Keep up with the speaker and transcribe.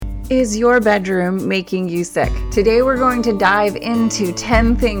Is your bedroom making you sick? Today we're going to dive into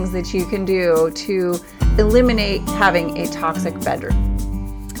 10 things that you can do to eliminate having a toxic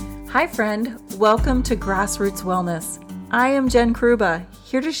bedroom. Hi friend, welcome to Grassroots Wellness. I am Jen Kruba,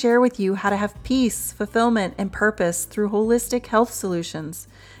 here to share with you how to have peace, fulfillment, and purpose through holistic health solutions,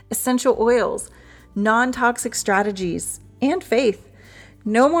 essential oils, non-toxic strategies, and faith.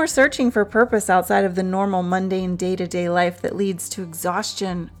 No more searching for purpose outside of the normal mundane day-to-day life that leads to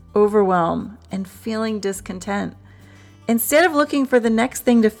exhaustion, overwhelm, and feeling discontent. Instead of looking for the next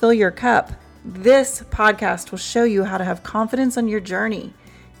thing to fill your cup, this podcast will show you how to have confidence on your journey,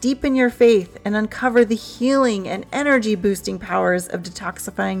 deepen your faith, and uncover the healing and energy boosting powers of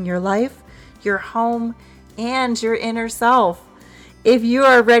detoxifying your life, your home, and your inner self. If you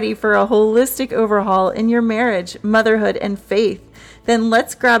are ready for a holistic overhaul in your marriage, motherhood, and faith, then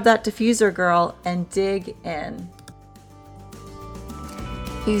let's grab that diffuser, girl, and dig in.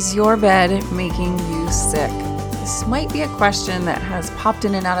 Is your bed making you sick? This might be a question that has popped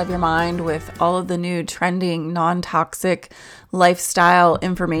in and out of your mind with all of the new trending non-toxic lifestyle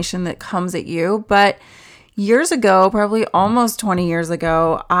information that comes at you. But years ago, probably almost 20 years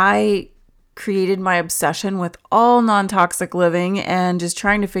ago, I created my obsession with all non-toxic living and just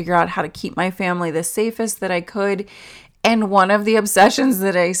trying to figure out how to keep my family the safest that I could. And one of the obsessions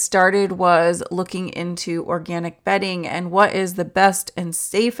that I started was looking into organic bedding and what is the best and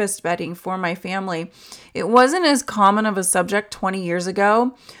safest bedding for my family. It wasn't as common of a subject 20 years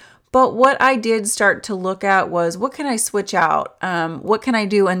ago, but what I did start to look at was what can I switch out? What can I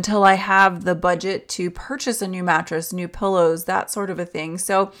do until I have the budget to purchase a new mattress, new pillows, that sort of a thing.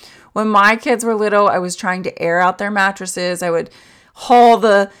 So when my kids were little, I was trying to air out their mattresses. I would haul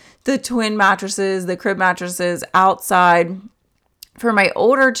the twin mattresses, the crib mattresses outside. For my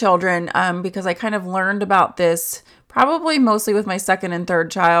older children, because I kind of learned about this probably mostly with my second and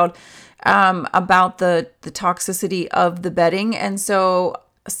third child, about the toxicity of the bedding. And so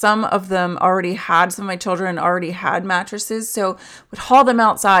some of my children already had mattresses. So would haul them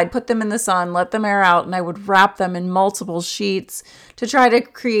outside, put them in the sun, let them air out, and I would wrap them in multiple sheets to try to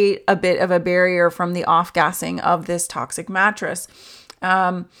create a bit of a barrier from the off-gassing of this toxic mattress.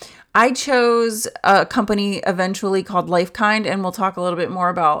 I chose a company eventually called Lifekind, and we'll talk a little bit more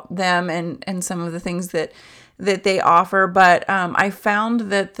about them and some of the things that they offer. But I found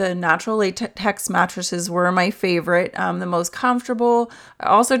that the natural latex mattresses were my favorite, the most comfortable. I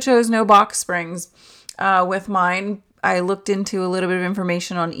also chose no box springs with mine. I looked into a little bit of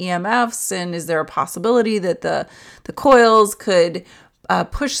information on EMFs, and is there a possibility that the coils could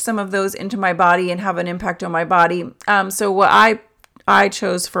push some of those into my body and have an impact on my body. So what I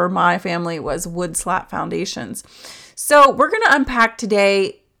chose for my family was wood slat foundations. So we're going to unpack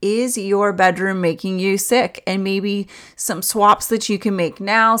today, is your bedroom making you sick? And maybe some swaps that you can make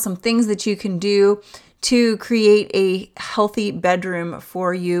now, some things that you can do to create a healthy bedroom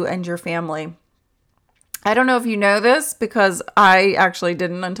for you and your family. I don't know if you know this because I actually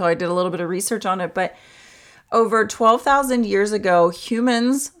didn't until I did a little bit of research on it, but over 12,000 years ago,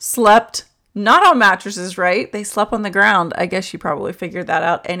 humans slept not on mattresses, right? They slept on the ground. I guess you probably figured that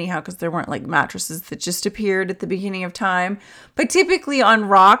out anyhow because there weren't like mattresses that just appeared at the beginning of time. But typically on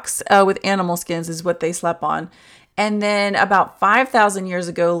rocks with animal skins is what they slept on. And then about 5,000 years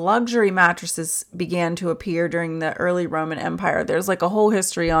ago, luxury mattresses began to appear during the early Roman Empire. There's like a whole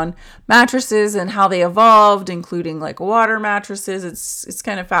history on mattresses and how they evolved, including like water mattresses. It's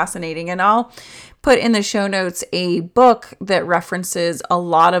kind of fascinating. And I'll put in the show notes a book that references a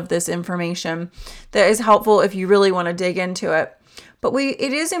lot of this information that is helpful if you really want to dig into it. But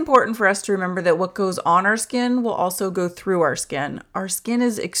it is important for us to remember that what goes on our skin will also go through our skin. Our skin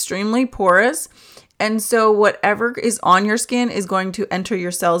is extremely porous. And so whatever is on your skin is going to enter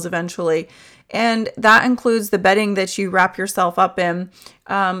your cells eventually. And that includes the bedding that you wrap yourself up in.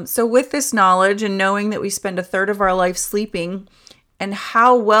 So with this knowledge and knowing that we spend a third of our life sleeping, and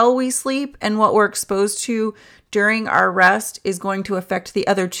how well we sleep and what we're exposed to during our rest is going to affect the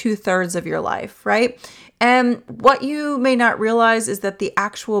other 2/3 of your life, right? And what you may not realize is that the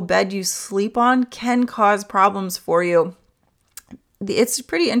actual bed you sleep on can cause problems for you. It's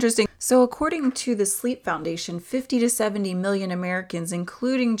pretty interesting. So according to the Sleep Foundation, 50 to 70 million Americans,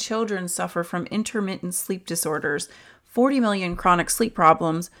 including children, suffer from intermittent sleep disorders, 40 million chronic sleep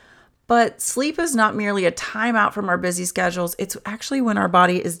problems. But sleep is not merely a timeout from our busy schedules. It's actually when our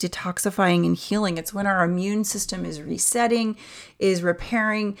body is detoxifying and healing. It's when our immune system is resetting, is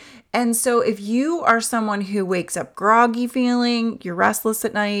repairing. And so if you are someone who wakes up groggy feeling, you're restless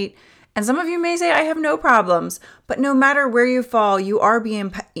at night, and some of you may say, I have no problems, but no matter where you fall, you are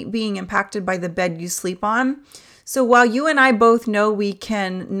being impacted by the bed you sleep on. So while you and I both know we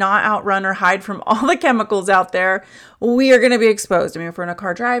can not outrun or hide from all the chemicals out there, we are going to be exposed. I mean, if we're in a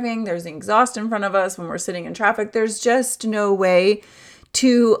car driving, there's an exhaust in front of us. When we're sitting in traffic, there's just no way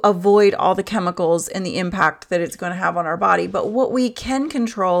to avoid all the chemicals and the impact that it's going to have on our body. But what we can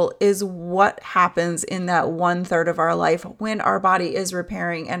control is what happens in that 1/3 of our life when our body is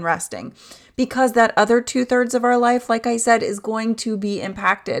repairing and resting. Because that other 2/3 of our life, like I said, is going to be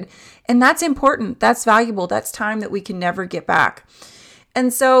impacted. And that's important. That's valuable. That's time that we can never get back.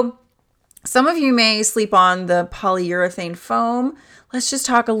 And so some of you may sleep on the polyurethane foam. Let's just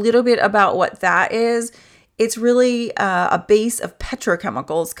talk a little bit about what that is. It's really a base of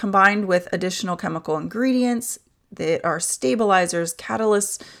petrochemicals combined with additional chemical ingredients that are stabilizers,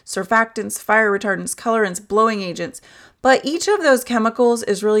 catalysts, surfactants, fire retardants, colorants, blowing agents. But each of those chemicals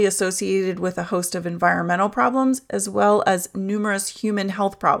is really associated with a host of environmental problems as well as numerous human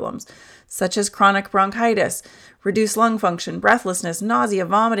health problems, such as chronic bronchitis, reduced lung function, breathlessness, nausea,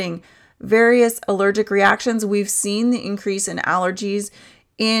 vomiting, various allergic reactions. We've seen the increase in allergies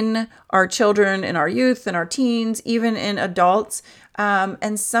in our children, in our youth, in our teens, even in adults.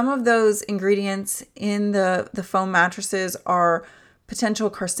 And some of those ingredients in the foam mattresses are potential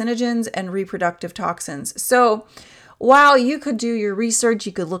carcinogens and reproductive toxins. So while you could do your research,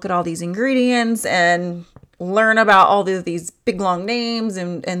 you could look at all these ingredients and learn about all these big long names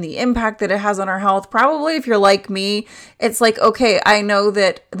and the impact that it has on our health. Probably if you're like me, it's like, okay, I know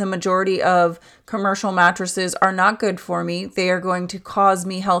that the majority of commercial mattresses are not good for me. They are going to cause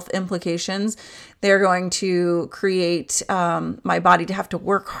me health implications. They're going to create my body to have to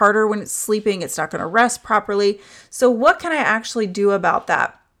work harder when it's sleeping. It's not going to rest properly. So what can I actually do about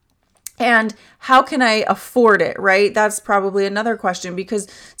that? And how can I afford it, right? That's probably another question, because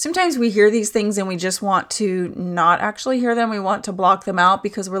sometimes we hear these things and we just want to not actually hear them. We want to block them out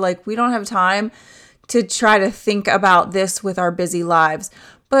because we're like, we don't have time to try to think about this with our busy lives.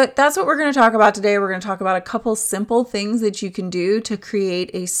 But that's what we're going to talk about today. We're going to talk about a couple simple things that you can do to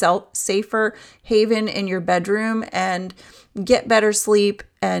create a safer haven in your bedroom and get better sleep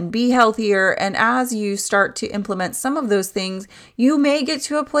and be healthier. And as you start to implement some of those things, you may get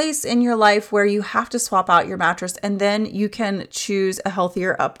to a place in your life where you have to swap out your mattress, and then you can choose a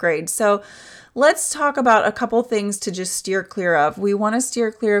healthier upgrade. So let's talk about a couple things to just steer clear of. We want to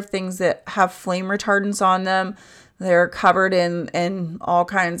steer clear of things that have flame retardants on them. They're covered in all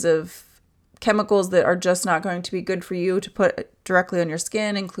kinds of chemicals that are just not going to be good for you to put directly on your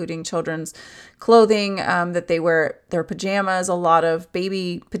skin, including children's clothing that they wear, their pajamas. A lot of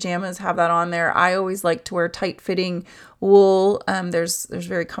baby pajamas have that on there. I always like to wear tight-fitting wool. There's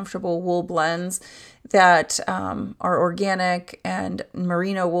very comfortable wool blends that are organic and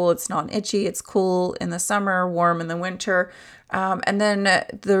merino wool. It's non-itchy. It's cool in the summer, warm in the winter. And then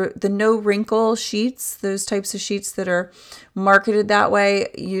the no wrinkle sheets, those types of sheets that are marketed that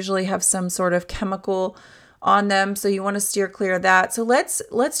way, usually have some sort of chemical on them. So you want to steer clear of that. So let's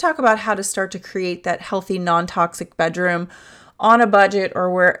talk about how to start to create that healthy, non-toxic bedroom on a budget,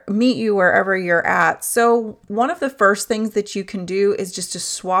 or meet you wherever you're at. So one of the first things that you can do is just to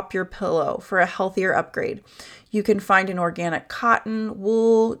swap your pillow for a healthier upgrade. You can find an organic cotton,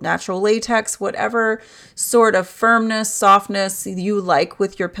 wool, natural latex, whatever sort of firmness, softness you like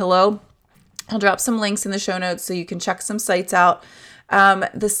with your pillow. I'll drop some links in the show notes so you can check some sites out.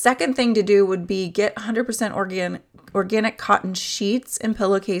 The second thing to do would be get 100% organic cotton sheets and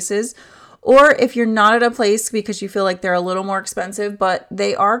pillowcases. Or if you're not at a place because you feel like they're a little more expensive, but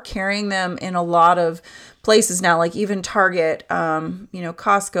they are carrying them in a lot of places now, like even Target,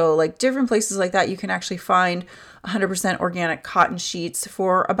 Costco, like different places like that, you can actually find 100% organic cotton sheets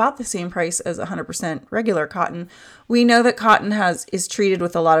for about the same price as 100% regular cotton. We know that cotton is treated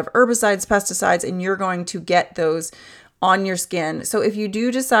with a lot of herbicides, pesticides, and you're going to get those on your skin. So if you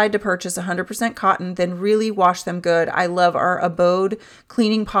do decide to purchase 100% cotton, then really wash them good. I love our Abode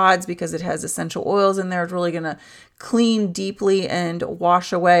cleaning pods because it has essential oils in there. It's really going to clean deeply and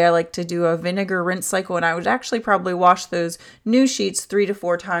wash away. I like to do a vinegar rinse cycle, and I would actually probably wash those new sheets 3 to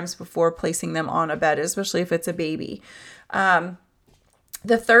 4 times before placing them on a bed, especially if it's a baby.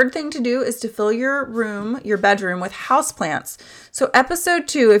 The third thing to do is to fill your bedroom with houseplants. So episode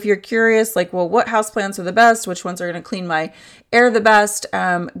 2, if you're curious, like, well, what houseplants are the best? Which ones are going to clean my air the best?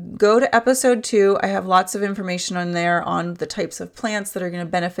 Go to episode 2. I have lots of information on there on the types of plants that are going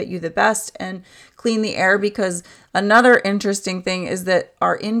to benefit you the best and clean the air, because another interesting thing is that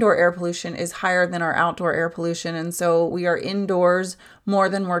our indoor air pollution is higher than our outdoor air pollution. And so we are indoors more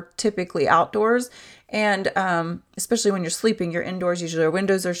than we're typically outdoors. And especially when you're sleeping, you're indoors, usually your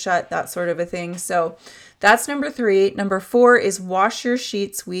windows are shut, that sort of a thing. So that's number 3. Number 4 is wash your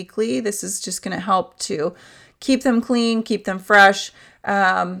sheets weekly. This is just going to help to keep them clean, keep them fresh.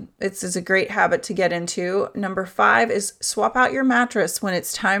 It's a great habit to get into. Number 5 is swap out your mattress when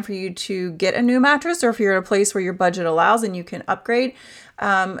it's time for you to get a new mattress, or if you're at a place where your budget allows and you can upgrade,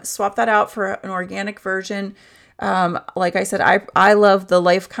 swap that out for an organic version. Like I said, I love the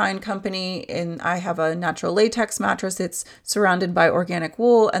Lifekind company, and I have a natural latex mattress. It's surrounded by organic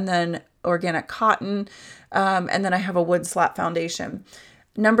wool and then organic cotton. And then I have a wood slat foundation.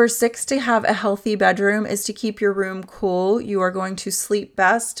 Number 6, to have a healthy bedroom is to keep your room cool. You are going to sleep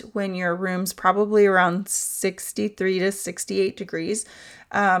best when your room's probably around 63 to 68 degrees.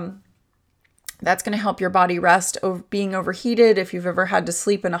 That's going to help your body rest being overheated. If you've ever had to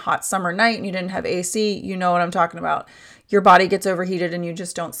sleep in a hot summer night and you didn't have AC, you know what I'm talking about. Your body gets overheated and you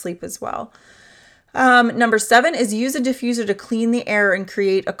just don't sleep as well. Number 7 is use a diffuser to clean the air and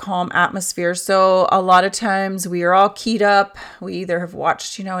create a calm atmosphere. So a lot of times we are all keyed up. We either have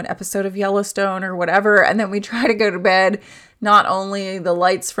watched, an episode of Yellowstone or whatever, and then we try to go to bed. Not only the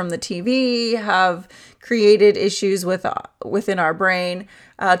lights from the TV have created issues within our brain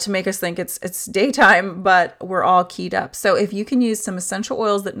to make us think it's daytime, but we're all keyed up. So if you can use some essential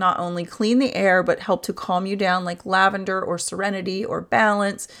oils that not only clean the air, but help to calm you down, like lavender or serenity or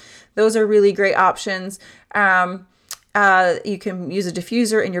balance, those are really great options. You can use a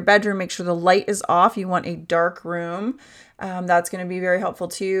diffuser in your bedroom. Make sure the light is off. You want a dark room. That's going to be very helpful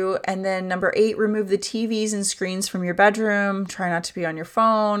too. And then number 8, remove the TVs and screens from your bedroom. Try not to be on your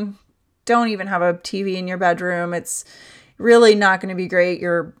phone. Don't even have a TV in your bedroom. It's really not going to be great.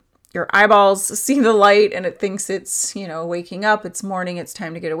 Your eyeballs see the light and it thinks it's, waking up. It's morning. It's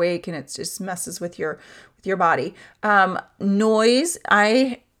time to get awake, and it just messes with your body. Noise.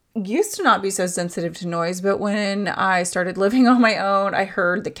 I used to not be so sensitive to noise, but when I started living on my own, I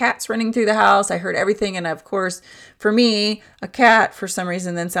heard the cats running through the house. I heard everything. And of course, for me, a cat for some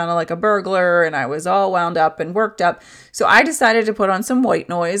reason then sounded like a burglar, and I was all wound up and worked up. So I decided to put on some white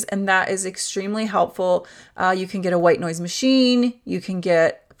noise, and that is extremely helpful. You can get a white noise machine. You can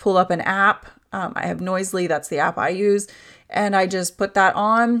pull up an app. I have Noisely. That's the app I use. And I just put that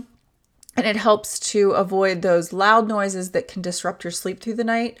on. And it helps to avoid those loud noises that can disrupt your sleep through the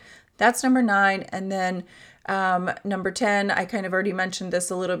night. That's number 9. And then number 10, I kind of already mentioned this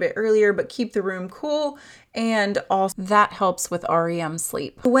a little bit earlier, but keep the room cool. And also that helps with REM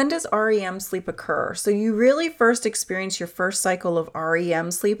sleep. When does REM sleep occur? So you really first experience your first cycle of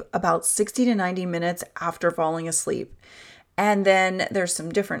REM sleep about 60 to 90 minutes after falling asleep. And then there's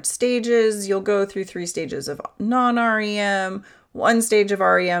some different stages. You'll go through 3 stages of non-REM, 1 stage of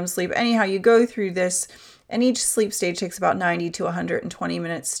REM sleep. Anyhow, you go through this, and each sleep stage takes about 90 to 120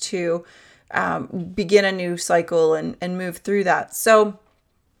 minutes to begin a new cycle and move through that. So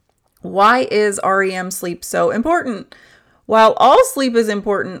why is REM sleep so important? While all sleep is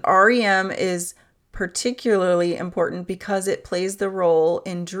important, REM is particularly important because it plays the role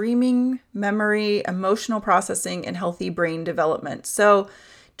in dreaming, memory, emotional processing, and healthy brain development. So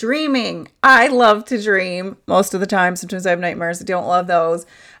dreaming. I love to dream most of the time. Sometimes I have nightmares. I don't love those.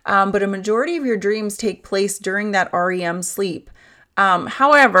 But a majority of your dreams take place during that REM sleep.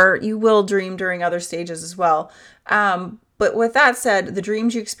 However, you will dream during other stages as well. But with that said, the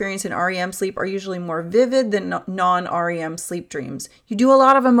dreams you experience in REM sleep are usually more vivid than non-REM sleep dreams. You do a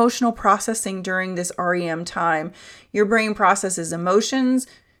lot of emotional processing during this REM time. Your brain processes emotions.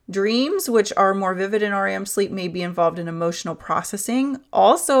 Dreams, which are more vivid in REM sleep, may be involved in emotional processing.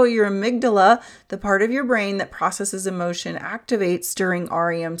 Also, your amygdala, the part of your brain that processes emotion, activates during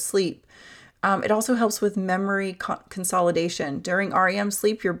REM sleep. It also helps with memory consolidation. During REM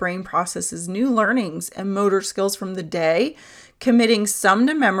sleep, your brain processes new learnings and motor skills from the day, committing some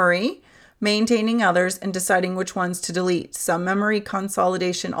to memory, maintaining others, and deciding which ones to delete. Some memory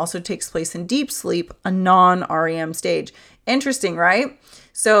consolidation also takes place in deep sleep, a non-REM stage. Interesting, right?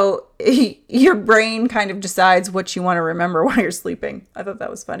 So your brain kind of decides what you want to remember while you're sleeping. I thought that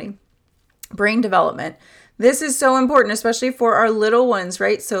was funny. Brain development. This is so important, especially for our little ones,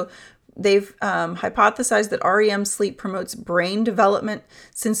 right? So they've hypothesized that REM sleep promotes brain development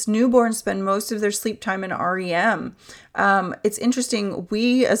since newborns spend most of their sleep time in REM. It's interesting.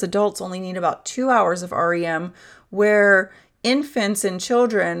 We as adults only need about 2 hours of REM, where infants and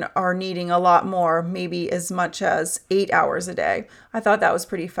children are needing a lot more, maybe as much as 8 hours a day. I thought that was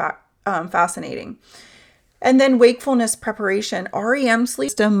pretty fascinating. And then wakefulness preparation. REM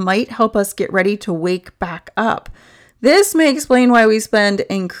sleep might help us get ready to wake back up. This may explain why we spend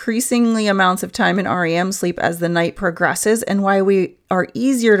increasingly amounts of time in REM sleep as the night progresses, and why we are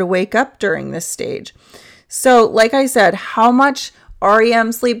easier to wake up during this stage. So, like I said, how much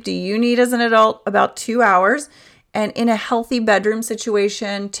REM sleep do you need as an adult? About 2 hours. And in a healthy bedroom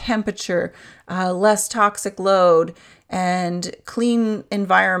situation, temperature, less toxic load, and clean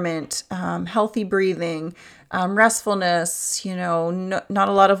environment, healthy breathing, restfulness, not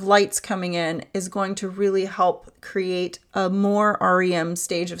a lot of lights coming in is going to really help create a more REM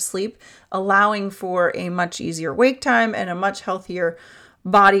stage of sleep, allowing for a much easier wake time and a much healthier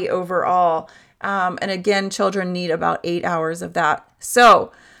body overall. And again, children need about 8 hours of that.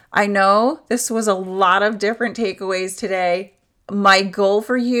 So I know this was a lot of different takeaways today. My goal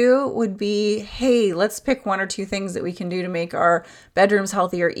for you would be, hey, let's pick 1 or 2 things that we can do to make our bedrooms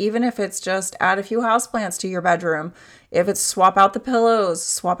healthier, even if it's just add a few houseplants to your bedroom. If it's swap out the pillows,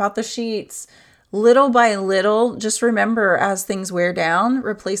 swap out the sheets. Little by little, just remember, as things wear down,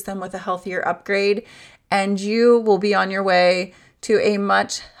 replace them with a healthier upgrade, and you will be on your way to a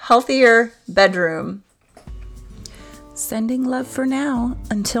much healthier bedroom. Sending love for now.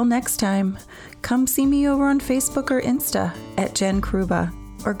 Until next time, come see me over on Facebook or Insta at Jen Kruba,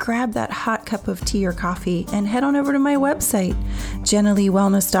 or grab that hot cup of tea or coffee and head on over to my website,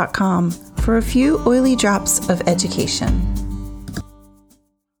 jennaleewellness.com, for a few oily drops of education.